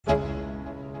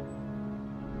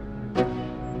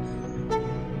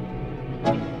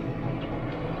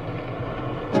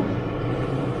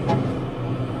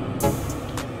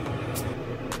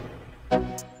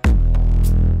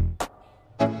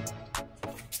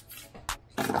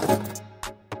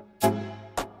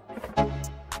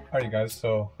Alright guys,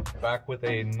 so back with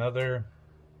another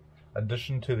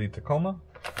addition to the Tacoma.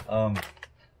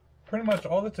 Pretty much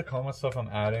all the Tacoma stuff I'm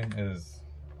adding is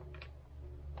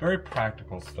very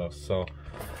practical stuff. So,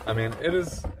 I mean, it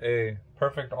is a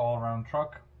perfect all-around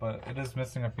truck, but it is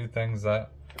missing a few things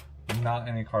that not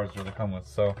any cars really come with.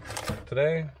 So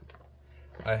today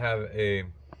I have a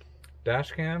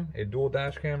dash cam, a dual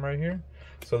dash cam right here.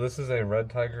 So this is a Red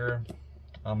Tiger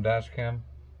dash cam.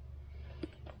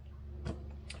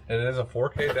 It is a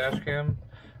 4K dash cam.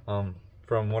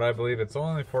 From what I believe, it's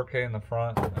only 4K in the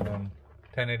front and then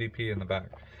 1080p in the back.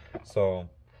 So,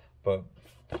 but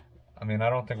I mean, I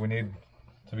don't think we need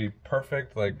to be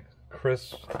perfect, like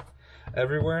crisp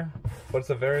everywhere, but it's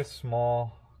a very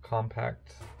small,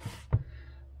 compact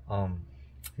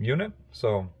unit.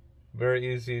 So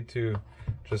very easy to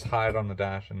just hide on the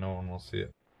dash and no one will see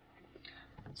it.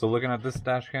 So looking at this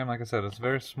dash cam, like I said, it's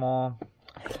very small.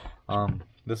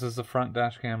 This is the front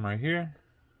dash cam right here.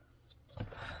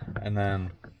 And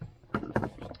then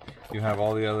you have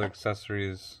all the other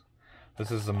accessories.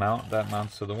 This is the mount that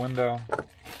mounts to the window.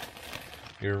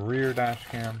 Your rear dash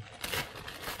cam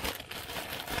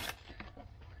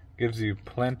gives you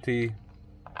plenty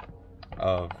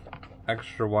of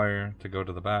extra wire to go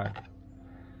to the back.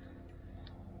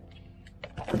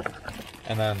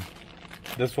 And then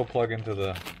this will plug into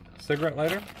the cigarette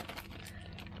lighter.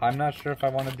 I'm not sure if I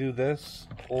want to do this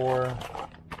or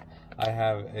I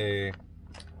have a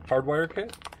HARDWIRE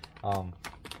kit.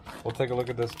 We'll take a look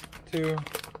at this too.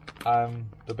 I'm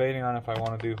debating on if I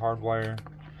want to do HARDWIRE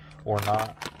or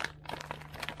not.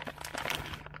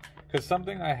 Because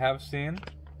something I have seen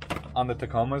on the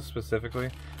Tacoma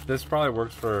specifically, this probably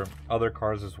works for other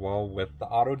cars as well, with the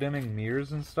auto dimming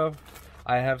mirrors and stuff.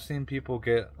 I have seen people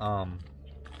get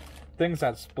things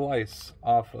that splice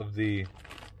off of the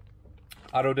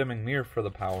auto dimming mirror for the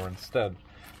power instead.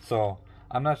 So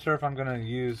I'm not sure if I'm gonna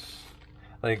use,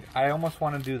 like, I almost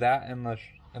want to do that in the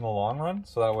long run,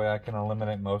 so that way I can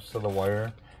eliminate most of the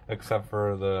wire except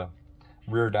for the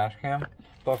rear dash cam.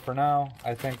 But for now,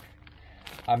 I think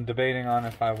I'm debating on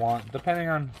if I want, depending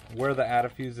on where the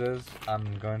antifuse is,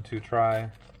 I'm going to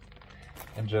try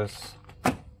and just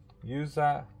use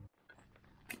that.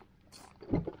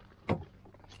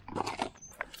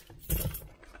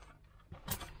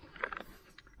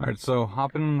 Alright, so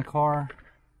hopping in the car.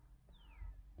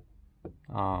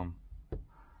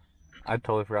 I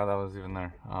totally forgot that was even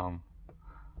there.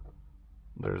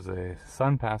 There's a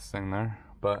sun pass thing there,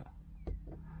 but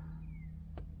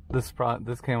this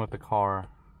came with the car.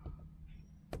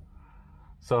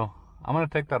 So I'm gonna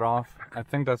take that off. I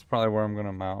think that's probably where I'm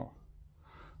gonna mount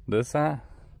this at,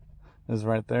 is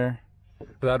right there.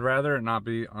 But I'd rather it not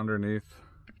be underneath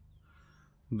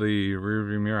the rear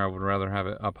view mirror. I would rather have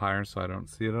it up higher so I don't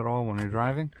see it at all when you're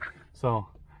driving. So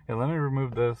yeah, let me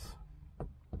remove this.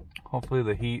 Hopefully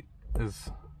the heat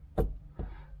is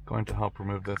going to help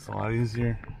remove this a lot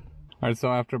easier. Alright,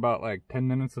 so after about like 10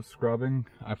 minutes of scrubbing,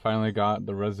 I finally got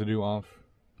the residue off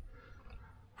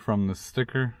from the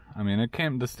sticker. I mean,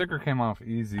 the sticker came off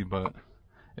easy, but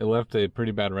it left a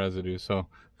pretty bad residue. So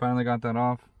finally got that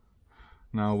off.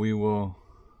 Now we will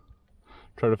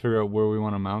try to figure out where we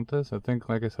want to mount this. I think,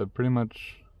 like I said, pretty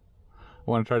much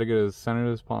I want to try to get it as centered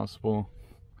as possible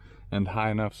and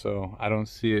high enough so I don't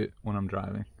see it when I'm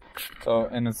driving. So,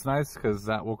 and it's nice because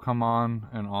that will come on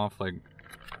and off, like,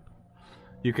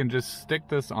 you can just stick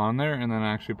this on there and then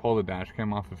actually pull the dash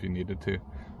cam off if you needed to.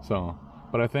 So,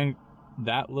 but I think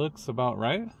that looks about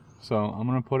right. So I'm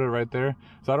gonna put it right there.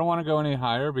 So I don't want to go any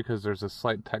higher because there's a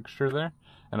slight texture there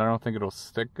and I don't think it'll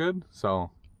stick good.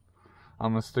 So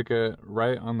I'm gonna stick it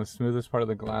right on the smoothest part of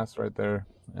the glass right there,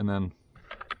 and then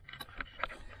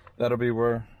that'll be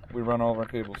where we run all of our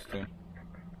cables to.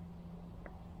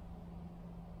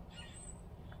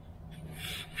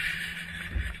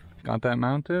 Got that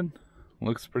mounted.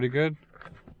 Looks pretty good.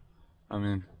 I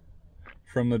mean,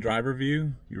 from the driver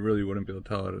view, you really wouldn't be able to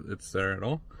tell it's there at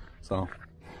all. So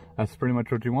that's pretty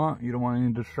much what you want. You don't want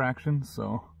any distractions.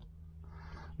 So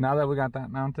now that we got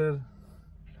that mounted,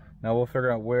 now we'll figure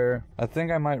out where. I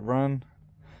think I might run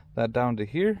that down to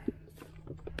here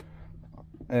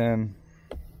and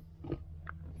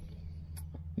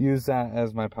use that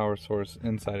as my power source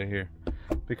inside of here,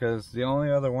 because the only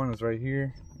other one is right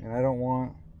here and I don't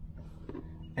want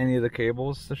any of the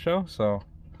cables to show. So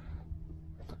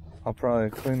I'll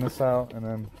probably clean this out and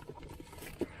then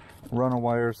run a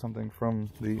wire or something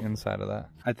from the inside of that.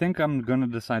 I think I'm gonna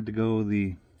decide to go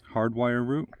the HARDWIRE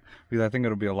route because I think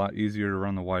it'll be a lot easier to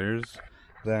run the wires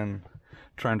than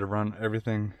trying to run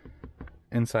everything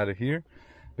inside of here,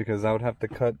 because I would have to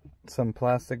cut some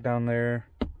plastic down there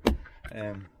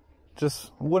and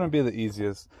just wouldn't be the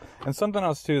easiest. And something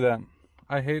else too that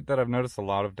I hate, that I've noticed a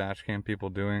lot of dash cam people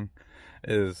doing,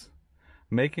 is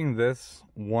making this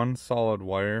one solid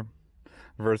wire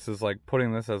versus like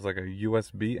putting this as like a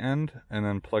USB end and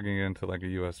then plugging it into like a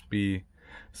USB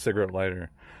cigarette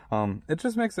lighter. It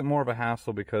just makes it more of a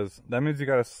hassle, because that means you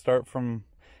got to start from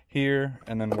here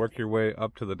and then work your way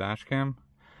up to the dash cam.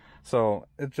 So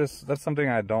that's something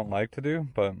I don't like to do,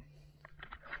 but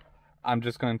I'm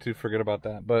just going to forget about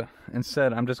that. But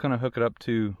instead, I'm just going to hook it up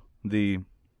to the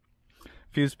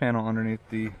fuse panel underneath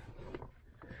the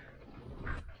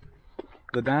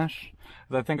dash.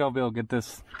 I think I'll be able to get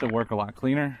this to work a lot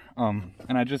cleaner. And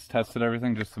I just tested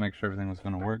everything just to make sure everything was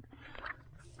going to work.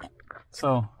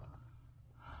 So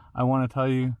I want to tell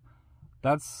you,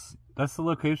 that's the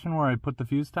location where I put the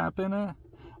fuse tap in it.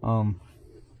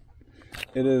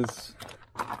 It is,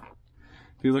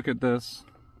 if you look at this,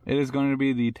 it is going to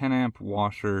be the 10 amp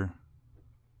washer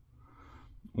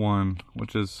one,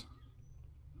 which is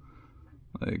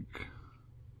like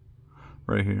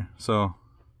right here. So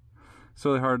it's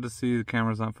really hard to see, the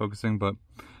camera's not focusing, but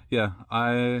yeah,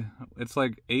 it's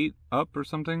like 8 up or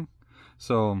something.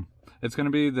 So it's going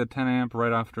to be the 10 amp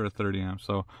right after a 30 amp.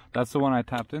 So that's the one I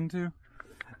tapped into,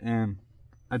 and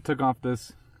I took off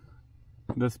this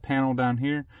panel down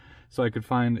here so I could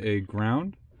find a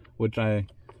ground, which I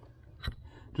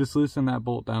just loosened that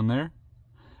bolt down there,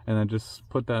 and I just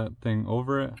put that thing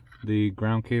over it, the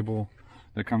ground cable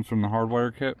that comes from the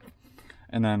hardwire kit.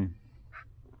 And then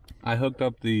I hooked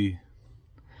up the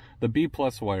B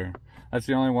plus wire. That's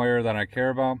the only wire that I care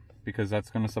about, because that's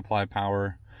going to supply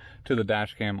power to the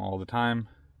dash cam all the time.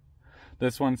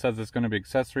 This one says it's going to be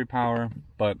accessory power,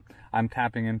 but I'm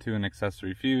tapping into an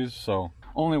accessory fuse, so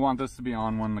only want this to be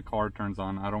on when the car turns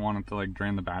on. I don't want it to like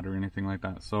drain the battery or anything like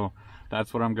that. So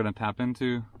that's what I'm going to tap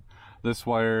into. This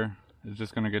wire is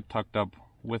just going to get tucked up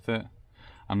with it.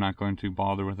 I'm not going to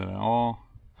bother with it at all.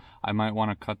 I might want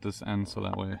to cut this end so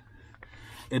that way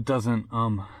it doesn't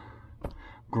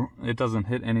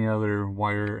hit any other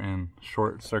wire and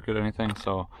short circuit anything.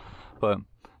 So, but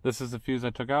this is the fuse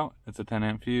I took out. It's a 10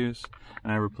 amp fuse,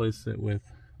 and I replaced it with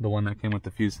the one that came with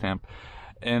the fuse stamp.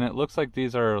 And it looks like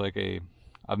these are like a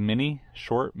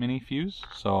short mini fuse.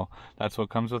 So that's what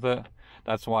comes with it.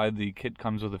 That's why the kit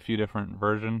comes with a few different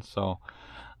versions. So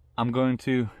I'm going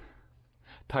to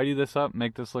tidy this up,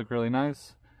 make this look really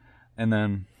nice, and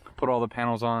then put all the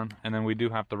panels on. And then we do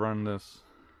have to run this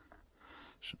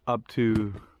up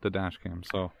to the dash cam.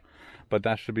 So, but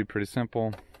that should be pretty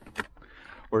simple.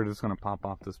 We're just going to pop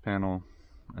off this panel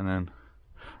and then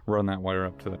run that wire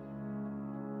up to it.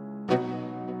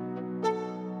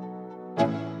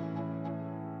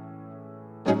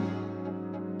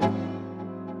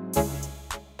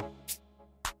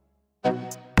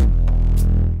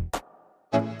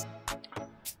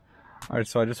 Alright,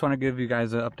 so I just want to give you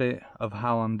guys an update of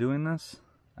how I'm doing this.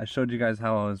 I showed you guys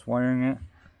how I was wiring it.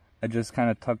 I just kind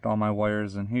of tucked all my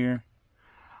wires in here.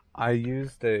 I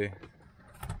used a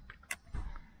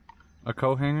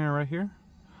co-hanger right here.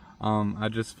 I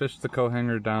just fished the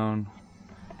co-hanger down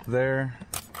there,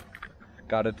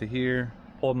 got it to here,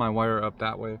 pulled my wire up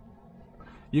that way.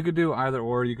 You could do either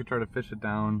or. You could try to fish it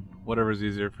down, whatever's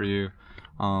easier for you.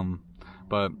 And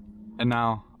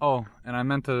I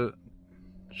meant to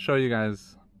show you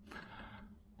guys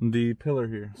the pillar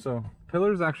here. So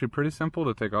pillar is actually pretty simple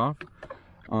to take off.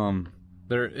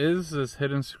 There is this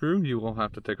hidden screw you will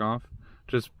have to take off.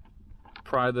 Just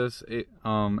pry this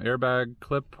airbag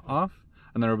clip off,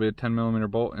 and there will be a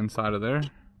 10mm bolt inside of there.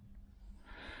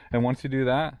 And once you do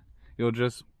that, you'll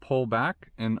just pull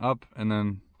back and up, and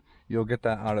then you'll get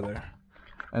that out of there.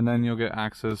 And then you'll get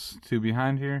access to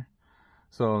behind here.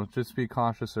 So just be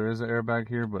cautious, there is an airbag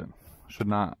here, but should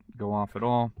not go off at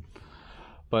all.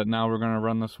 But now we're going to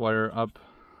run this wire up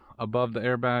above the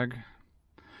airbag,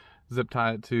 zip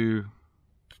tie it to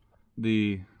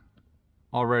the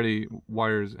already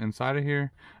wires inside of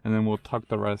here, and then we'll tuck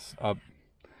the rest up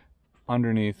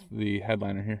underneath the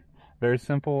headliner here. Very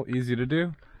simple, easy to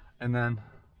do. And then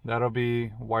that'll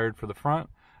be wired for the front,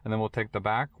 and then we'll take the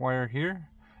back wire here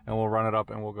and we'll run it up,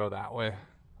 and we'll go that way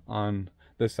on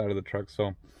this side of the truck.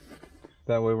 So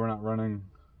that way we're not running,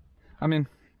 I mean,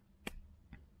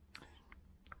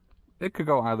 it could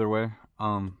go either way.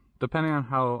 Depending on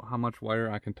how much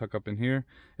wire I can tuck up in here.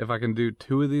 If I can do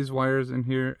 2 of these wires in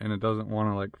here and it doesn't want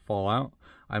to like fall out,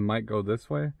 I might go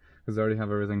this way because I already have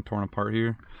everything torn apart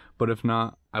here. But if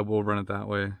not, I will run it that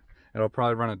way. And I'll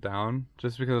probably run it down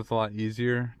just because it's a lot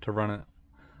easier to run it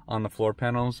on the floor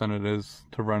panels than it is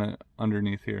to run it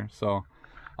underneath here. So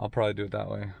I'll probably do it that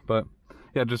way. But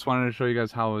yeah, just wanted to show you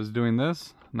guys how I was doing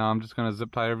this. Now I'm just going to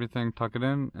zip tie everything, tuck it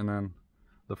in, and then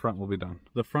the front will be done.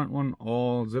 The front one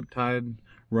all zip tied,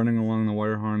 running along the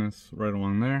wire harness right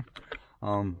along there.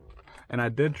 And I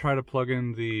did try to plug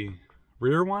in the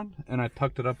rear one, and I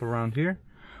tucked it up around here,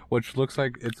 which looks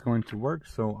like it's going to work.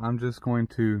 So I'm just going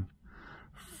to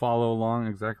follow along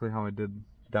exactly how I did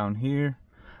down here.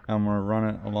 I'm gonna run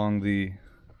it along the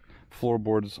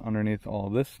floorboards underneath all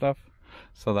of this stuff,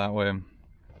 so that way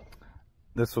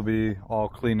this will be all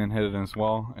clean and hidden as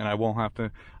well, and I won't have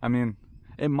to, I mean,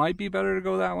 it might be better to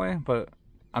go that way, but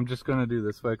I'm just gonna do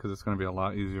this way because it's gonna be a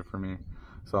lot easier for me.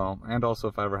 So, and also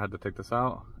if I ever had to take this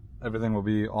out, everything will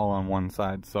be all on one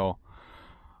side. So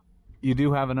you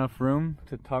do have enough room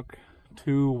to tuck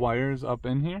 2 wires up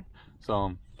in here,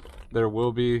 so there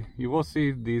will be, you will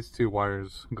see these 2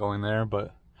 wires going there,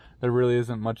 but there really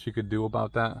isn't much you could do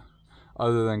about that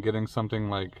other than getting something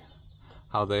like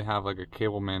how they have like a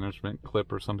cable management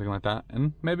clip or something like that.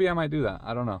 And maybe I might do that,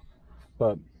 I don't know.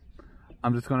 But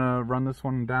I'm just gonna run this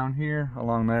one down here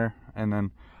along there. And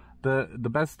then the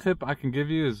best tip I can give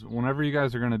you is whenever you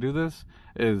guys are gonna do this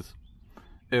is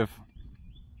if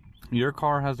your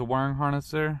car has a wiring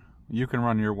harness there, you can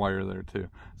run your wire there too.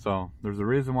 So there's a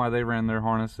reason why they ran their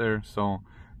harness there. So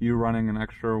you running an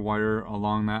extra wire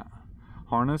along that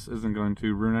harness isn't going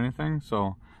to ruin anything.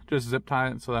 So just zip tie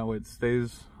it so that way it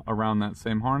stays around that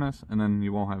same harness, and then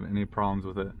you won't have any problems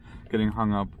with it getting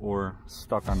hung up or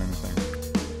stuck on anything.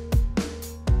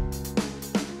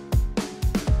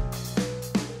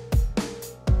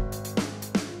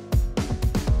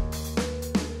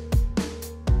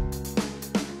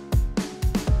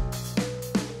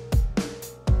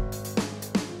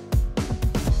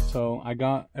 So I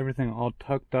got everything all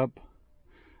tucked up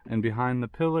and behind the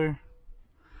pillar,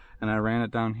 and I ran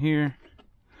it down here.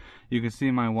 You can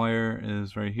see my wire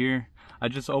is right here. I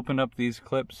just opened up these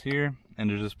clips here and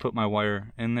just put my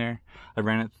wire in there. I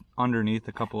ran it underneath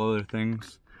a couple other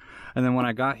things. And then when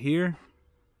I got here,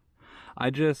 I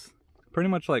just pretty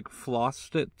much like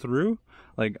flossed it through.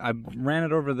 Like I ran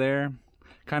it over there,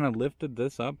 kind of lifted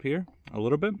this up here a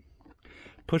little bit,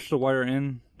 pushed the wire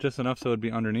in just enough so it'd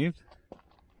be underneath.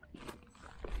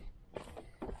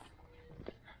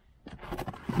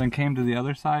 Then came to the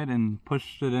other side and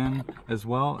pushed it in as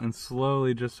well, and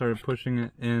slowly just started pushing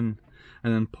it in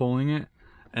and then pulling it,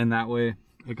 and that way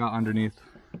it got underneath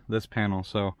this panel.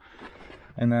 So,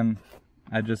 and then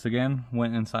I just again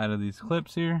went inside of these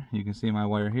clips here. You can see my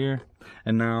wire here,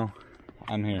 and now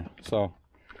I'm here. So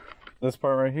this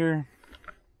part right here,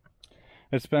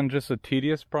 it's been just a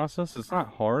tedious process. It's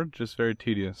not hard, just very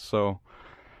tedious. So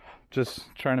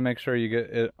just trying to make sure you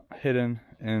get it hidden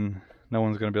and no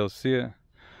one's gonna be able to see it.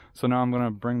 So now I'm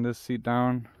gonna bring this seat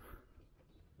down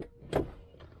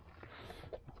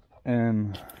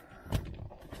and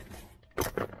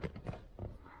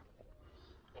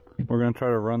we're gonna try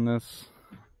to run this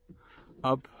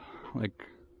up. Like,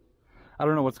 I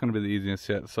don't know what's gonna be the easiest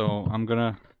yet, so I'm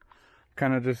gonna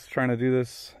kind of just trying to do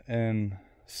this and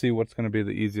see what's gonna be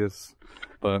the easiest.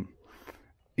 But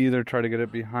either try to get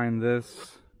it behind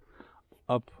this,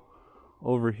 up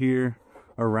over here,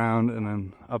 around, and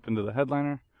then up into the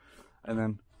headliner. And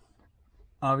then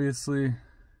obviously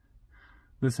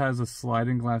this has a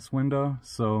sliding glass window,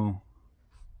 so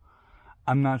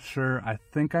I'm not sure. I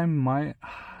think I might,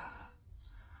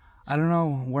 I don't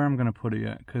know where I'm gonna put it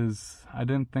yet, because I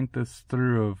didn't think this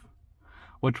through of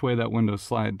which way that window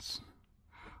slides.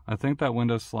 I think that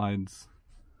window slides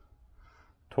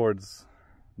towards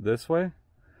this way,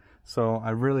 so I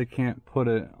really can't put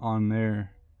it on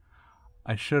there.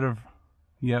 I should have,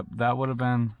 yep, that would have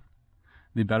been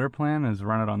the better plan, is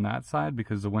run it on that side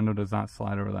because the window does not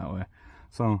slide over that way.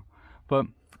 So, but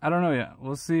I don't know yet.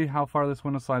 We'll see how far this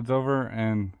window slides over,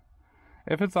 and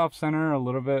if it's off center a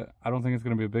little bit, I don't think it's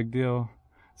going to be a big deal.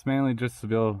 It's mainly just to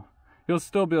be able, you'll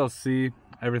still be able to see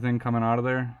everything coming out of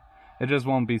there. It just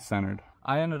won't be centered.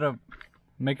 I ended up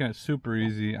making it super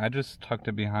easy. I just tucked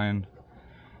it behind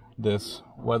this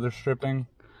weather stripping,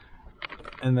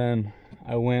 and then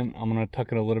I went, I'm going to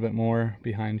tuck it a little bit more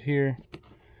behind here,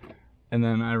 and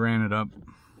then I ran it up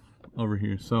over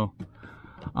here. So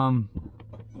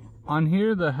on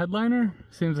here the headliner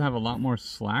seems to have a lot more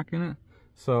slack in it,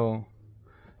 so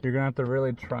you're gonna have to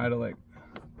really try to like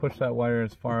push that wire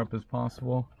as far up as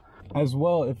possible. As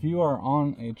well, if you are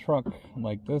on a truck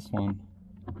like this one,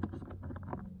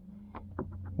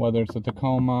 whether it's a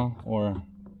Tacoma or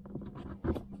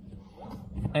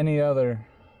any other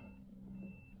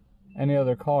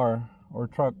car or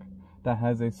truck that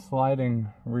has a sliding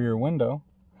rear window,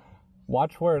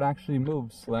 watch where it actually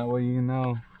moves, so that way you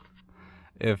know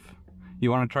if you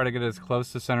want to try to get as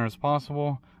close to center as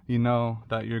possible, you know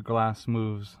that your glass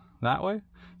moves that way,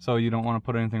 so you don't want to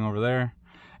put anything over there.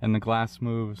 and the glass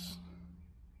moves,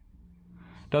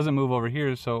 doesn't move over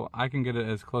here, so I can get it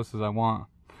as close as I want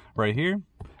right here,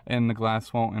 and the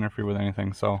glass won't interfere with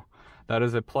anything. So that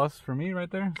is a plus for me right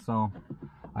there. So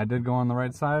I did go on the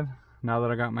right side. Now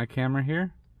that I got my camera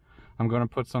here, I'm going to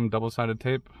put some double-sided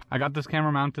tape. I got this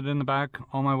camera mounted in the back.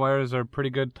 All my wires are pretty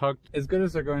good tucked, as good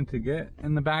as they're going to get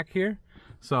in the back here.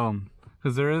 So,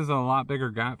 because there is a lot bigger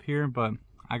gap here, but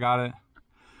I got it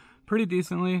pretty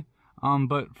decently.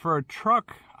 But for a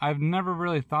truck, I've never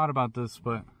really thought about this,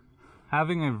 but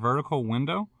having a vertical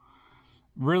window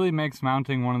really makes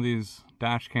mounting one of these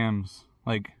dash cams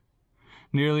like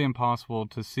nearly impossible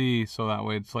to see, so that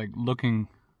way it's like looking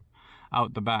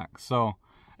out the back. So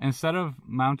instead of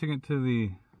mounting it to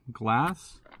the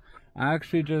glass, I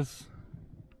actually just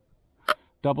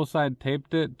double-side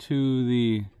taped it to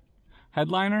the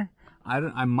headliner.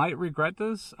 I might regret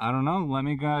this, I don't know. Let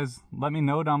me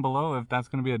know down below if that's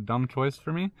going to be a dumb choice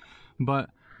for me. But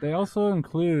they also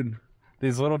include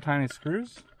these little tiny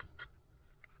screws.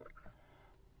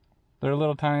 They're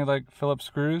little tiny like Phillips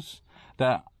screws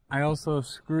that I also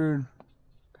screwed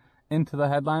into the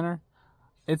headliner.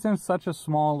 It's in such a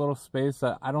small little space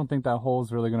that I don't think that hole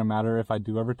is really going to matter if I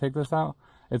do ever take this out.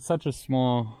 It's such a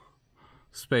small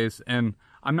space, and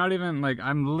I'm not even like,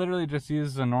 I'm literally just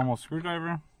used a normal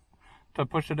screwdriver to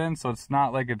push it in, so it's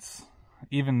not like it's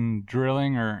even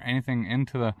drilling or anything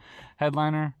into the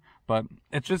headliner, but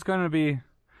it's just going to be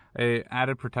a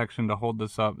added protection to hold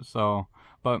this up. So,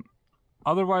 but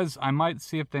otherwise I might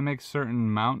see if they make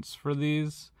certain mounts for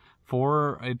these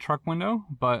for a truck window,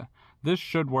 but this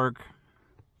should work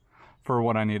for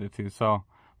what I need it to. So,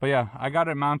 but yeah, I got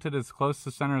it mounted as close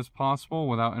to center as possible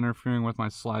without interfering with my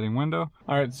sliding window.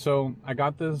 All right, so I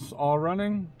got this all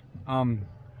running.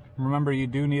 Remember, you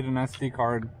do need an SD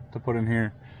card to put in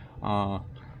here,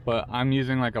 but I'm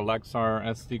using like a Lexar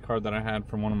SD card that I had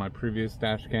from one of my previous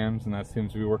dash cams, and that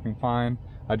seems to be working fine.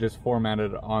 I just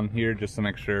formatted on here just to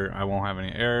make sure I won't have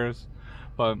any errors.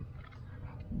 But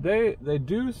they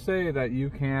do say that you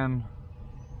can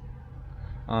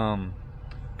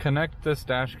connect this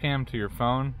dash cam to your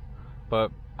phone,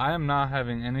 but I am not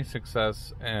having any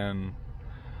success, and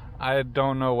I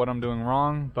don't know what I'm doing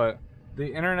wrong, but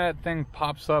the internet thing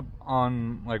pops up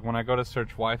on, like, when I go to search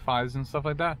Wi-Fi's and stuff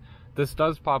like that. This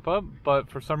does pop up, but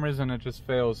for some reason it just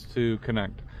fails to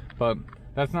connect. But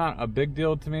that's not a big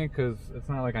deal to me, because it's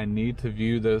not like I need to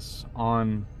view this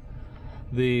on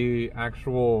the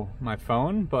actual my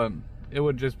phone, but it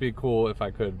would just be cool if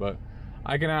I could. But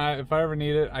I can, if I ever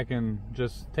need it, I can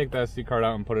just take the SD card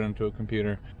out and put it into a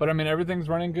computer. But I mean, everything's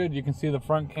running good. You can see the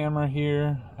front camera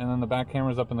here, and then the back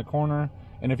camera's up in the corner.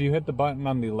 And if you hit the button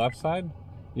on the left side,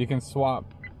 you can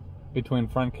swap between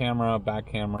front camera, back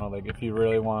camera. Like if you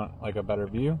really want like a better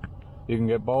view, you can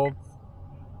get both.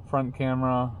 Front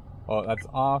camera, well, that's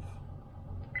off.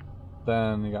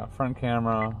 Then you got front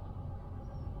camera,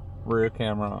 rear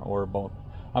camera, or both.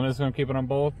 I'm just gonna keep it on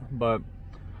both, but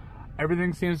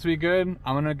everything seems to be good.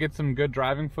 I'm gonna get some good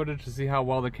driving footage to see how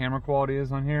well the camera quality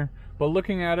is on here. But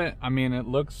looking at it, I mean, it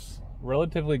looks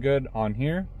relatively good on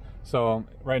here. So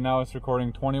right now it's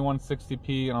recording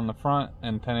 2160p on the front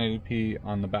and 1080p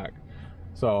on the back.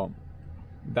 So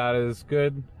that is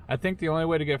good. I think the only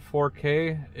way to get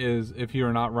 4K is if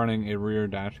you're not running a rear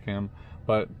dash cam.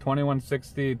 But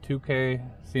 2160, 2K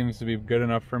seems to be good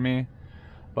enough for me.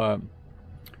 But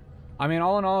I mean,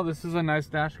 all in all, this is a nice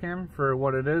dash cam for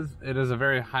what it is. It is a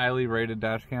very highly rated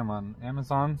dash cam on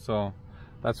Amazon, so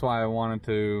that's why I wanted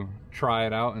to try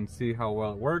it out and see how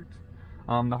well it worked.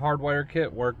 The hardwire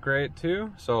kit worked great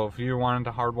too, so if you wanted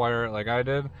to hardwire it like I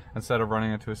did, instead of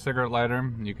running it to a cigarette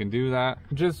lighter, you can do that.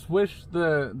 Just wish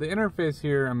the interface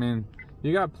here, I mean,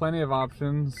 you got plenty of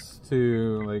options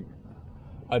to like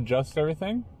adjust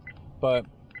everything, but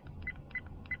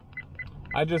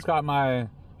I just got my,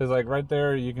 because like right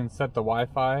there you can set the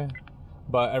Wi-Fi,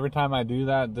 but every time I do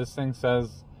that, this thing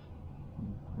says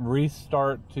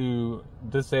restart to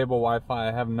disable Wi-Fi.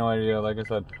 I have no idea, like I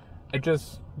said, it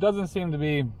just doesn't seem to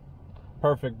be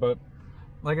perfect. But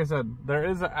like I said, there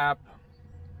is an app,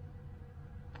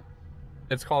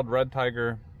 it's called Red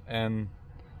Tiger, and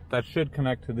that should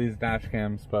connect to these dash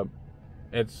cams, but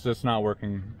it's just not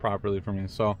working properly for me.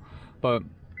 So, but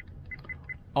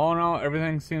all in all,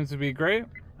 everything seems to be great.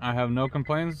 I have no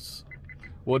complaints.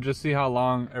 We'll just see how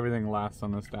long everything lasts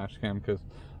on this dash cam, because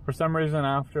for some reason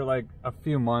after like a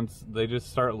few months they just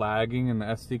start lagging and the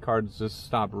SD cards just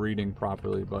stop reading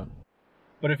properly.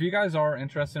 But if you guys are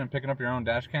interested in picking up your own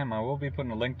dash cam, I will be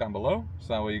putting a link down below,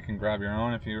 so that way you can grab your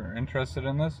own if you're interested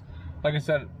in this. Like I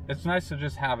said, it's nice to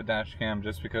just have a dash cam,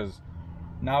 just because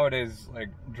nowadays, like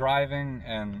driving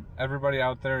and everybody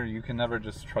out there, you can never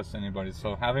just trust anybody.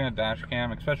 So having a dash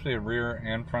cam, especially a rear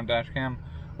and front dash cam,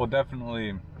 will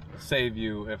definitely save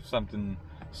you if something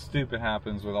stupid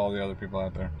happens with all the other people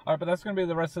out there. Alright, but that's going to be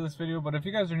the rest of this video. But if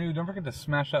you guys are new, don't forget to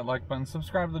smash that like button,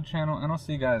 subscribe to the channel, and I'll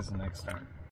see you guys next time.